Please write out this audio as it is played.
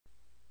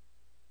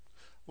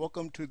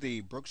Welcome to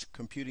the Brooks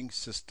Computing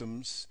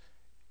Systems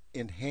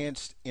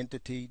Enhanced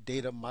Entity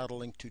Data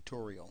Modeling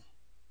tutorial.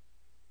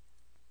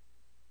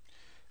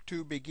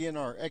 To begin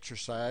our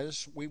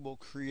exercise, we will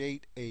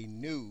create a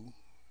new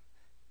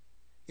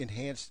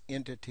Enhanced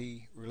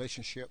Entity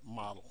Relationship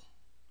Model.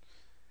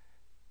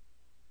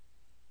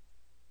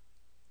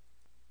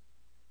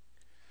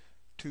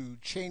 To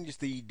change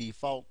the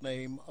default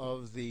name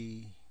of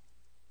the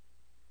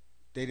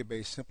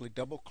database, simply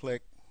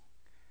double-click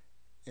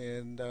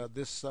and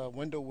this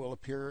window will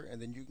appear,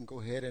 and then you can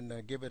go ahead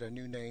and give it a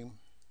new name.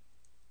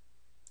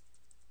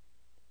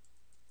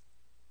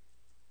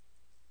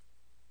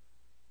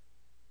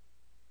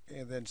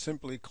 And then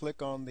simply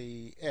click on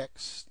the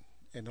X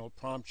and it'll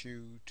prompt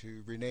you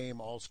to rename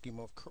all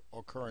schema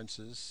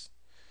occurrences,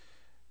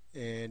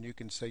 and you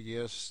can say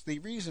yes. The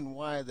reason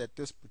why that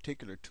this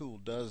particular tool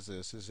does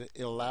this is it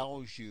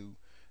allows you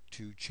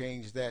to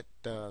change that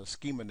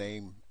schema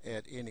name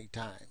at any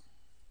time.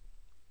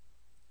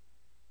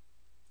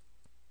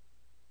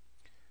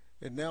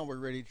 And now we're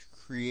ready to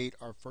create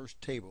our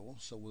first table,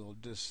 so we'll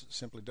just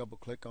simply double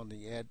click on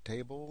the add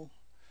table,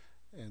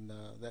 and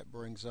that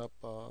brings up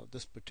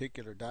this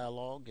particular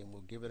dialog, and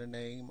we'll give it a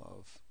name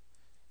of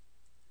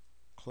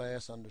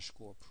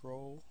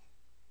class_pro,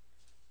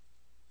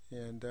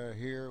 and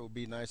here it would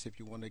be nice if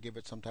you want to give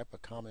it some type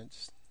of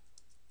comments.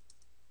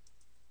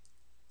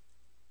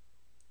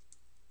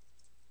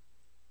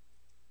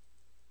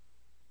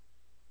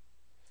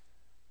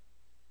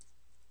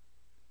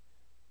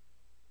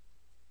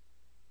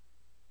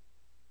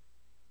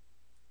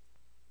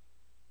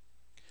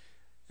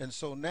 And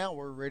so now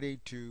we're ready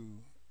to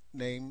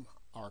name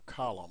our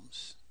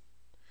columns,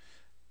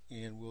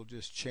 and we'll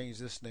just change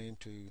this name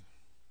to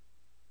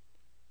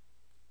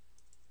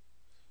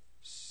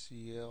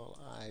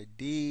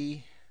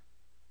CLID,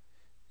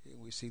 and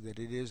we see that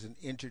it is an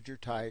integer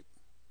type.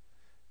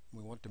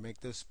 We want to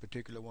make this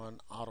particular one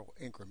auto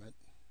increment.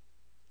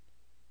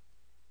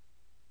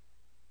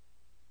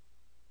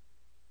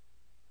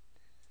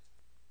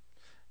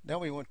 Now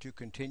we want to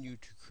continue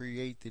to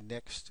create the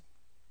next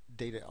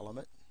data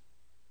element,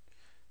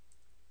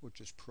 which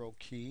is pro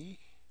key,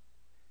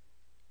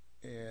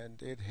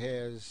 and it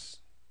has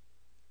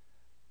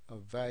a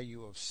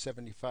value of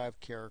 75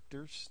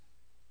 characters,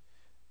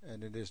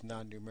 and it is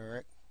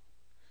non-numeric.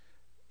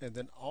 And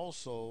then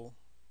also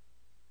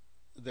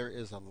there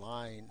is a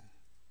line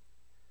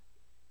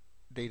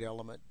data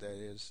element that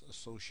is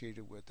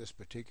associated with this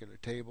particular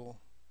table,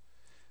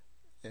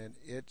 and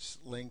its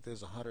length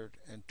is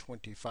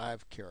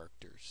 125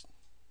 characters.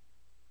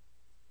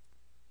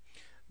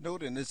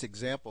 Note in this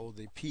example,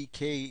 the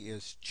PK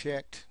is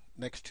checked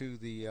next to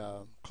the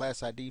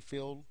class ID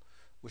field,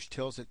 which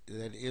tells it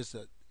that it is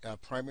a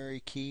primary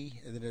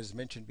key. And then, as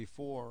mentioned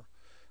before,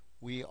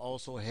 we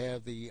also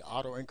have the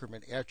auto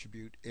increment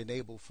attribute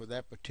enabled for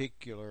that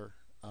particular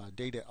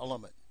data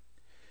element.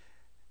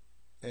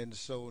 And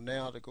so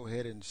now to go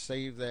ahead and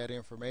save that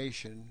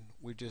information,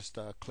 we just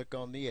click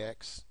on the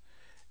X,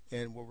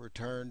 and we're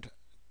returned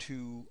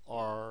to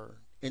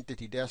our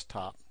entity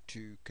desktop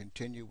to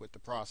continue with the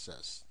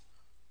process.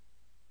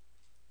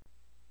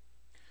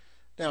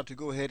 Now, to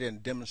go ahead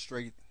and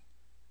demonstrate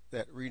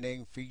that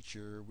rename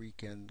feature, we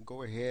can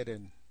go ahead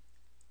and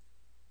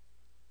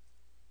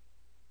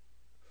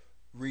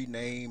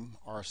rename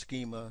our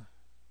schema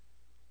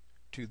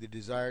to the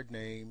desired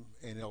name,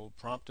 and it'll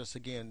prompt us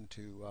again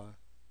to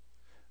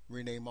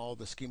rename all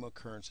the schema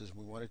occurrences.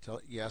 We want to tell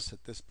it yes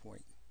at this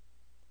point.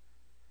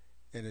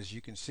 And as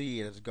you can see,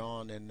 it has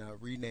gone and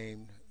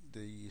renamed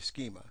the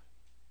schema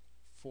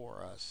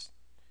for us.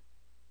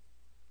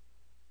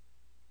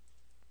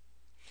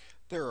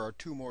 There are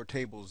two more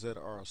tables that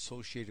are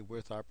associated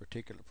with our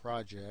particular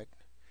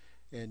project,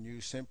 and you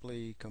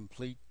simply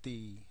complete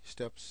the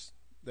steps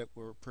that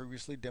were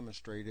previously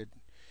demonstrated.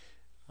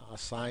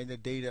 Assign the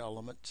data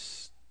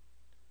elements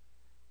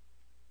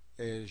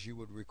as you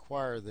would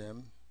require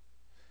them,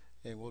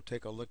 and we'll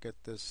take a look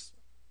at this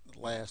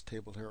last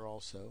table here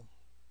also,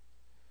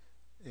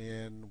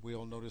 and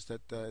we'll notice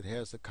that it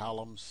has the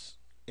columns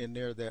in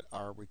there that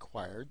are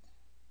required.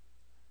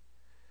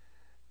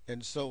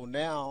 And so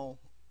now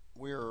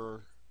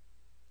we're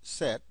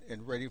set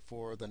and ready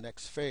for the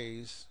next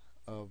phase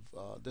of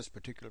this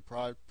particular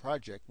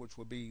project, which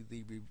will be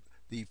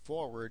the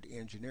forward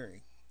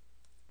engineering.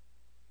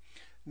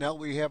 Now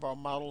we have our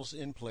models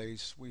in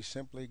place. We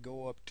simply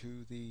go up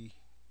to the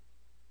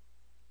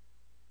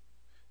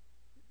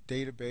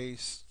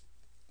database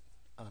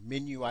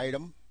menu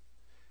item,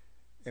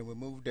 and we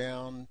move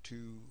down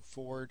to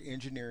forward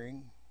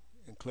engineering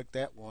and click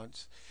that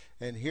once,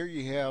 and here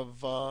you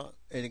have an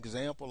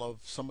example of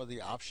some of the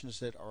options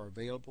that are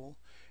available.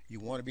 You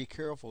want to be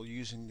careful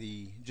using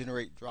the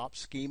generate drop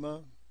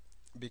schema,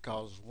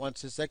 because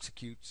once this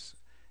executes,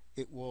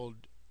 it will,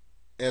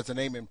 as the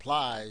name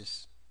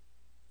implies,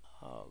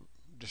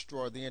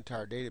 destroy the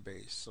entire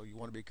database. So you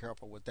want to be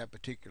careful with that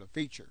particular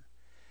feature.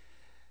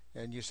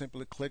 And you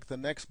simply click the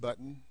next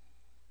button,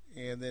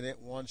 and then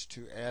it wants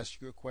to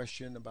ask you a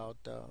question about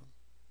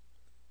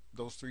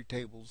those three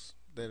tables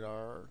that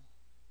are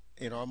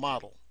in our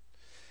model.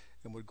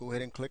 and we'll go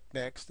ahead and click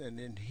next. And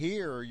then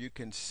here you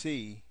can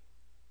see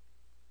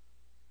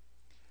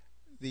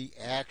the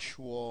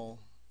actual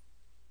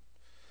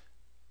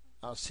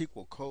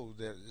SQL code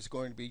that is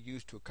going to be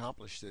used to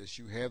accomplish this.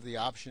 You have the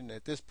option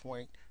at this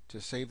point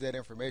to save that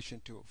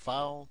information to a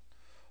file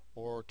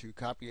or to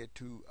copy it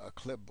to a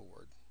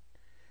clipboard.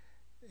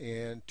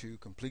 And to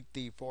complete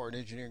the forward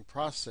engineering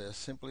process,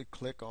 simply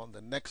click on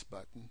the next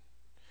button,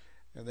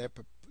 and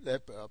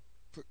that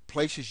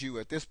places you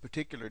at this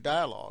particular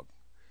dialog,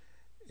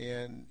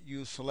 and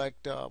you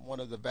select one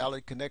of the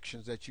valid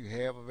connections that you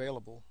have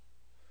available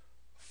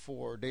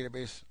for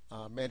database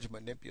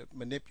management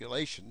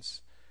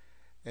manipulations.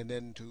 And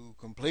then to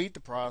complete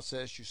the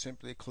process, you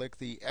simply click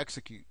the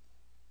execute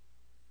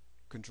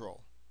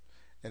control,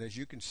 and as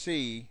you can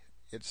see,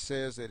 it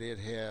says that it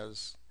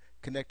has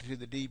connected to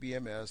the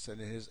DBMS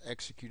and it has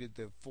executed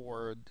the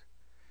forward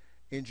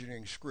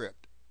engineering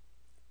script.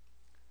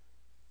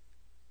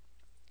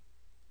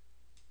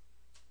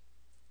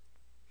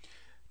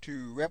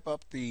 To wrap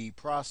up the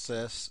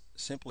process,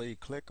 simply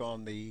click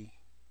on the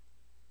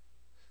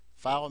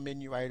File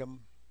menu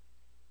item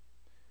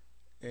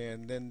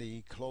and then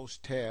the Close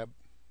tab,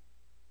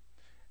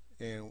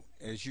 and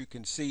as you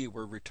can see,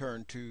 we're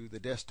returned to the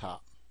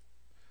desktop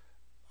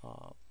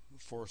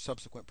for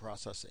subsequent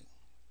processing.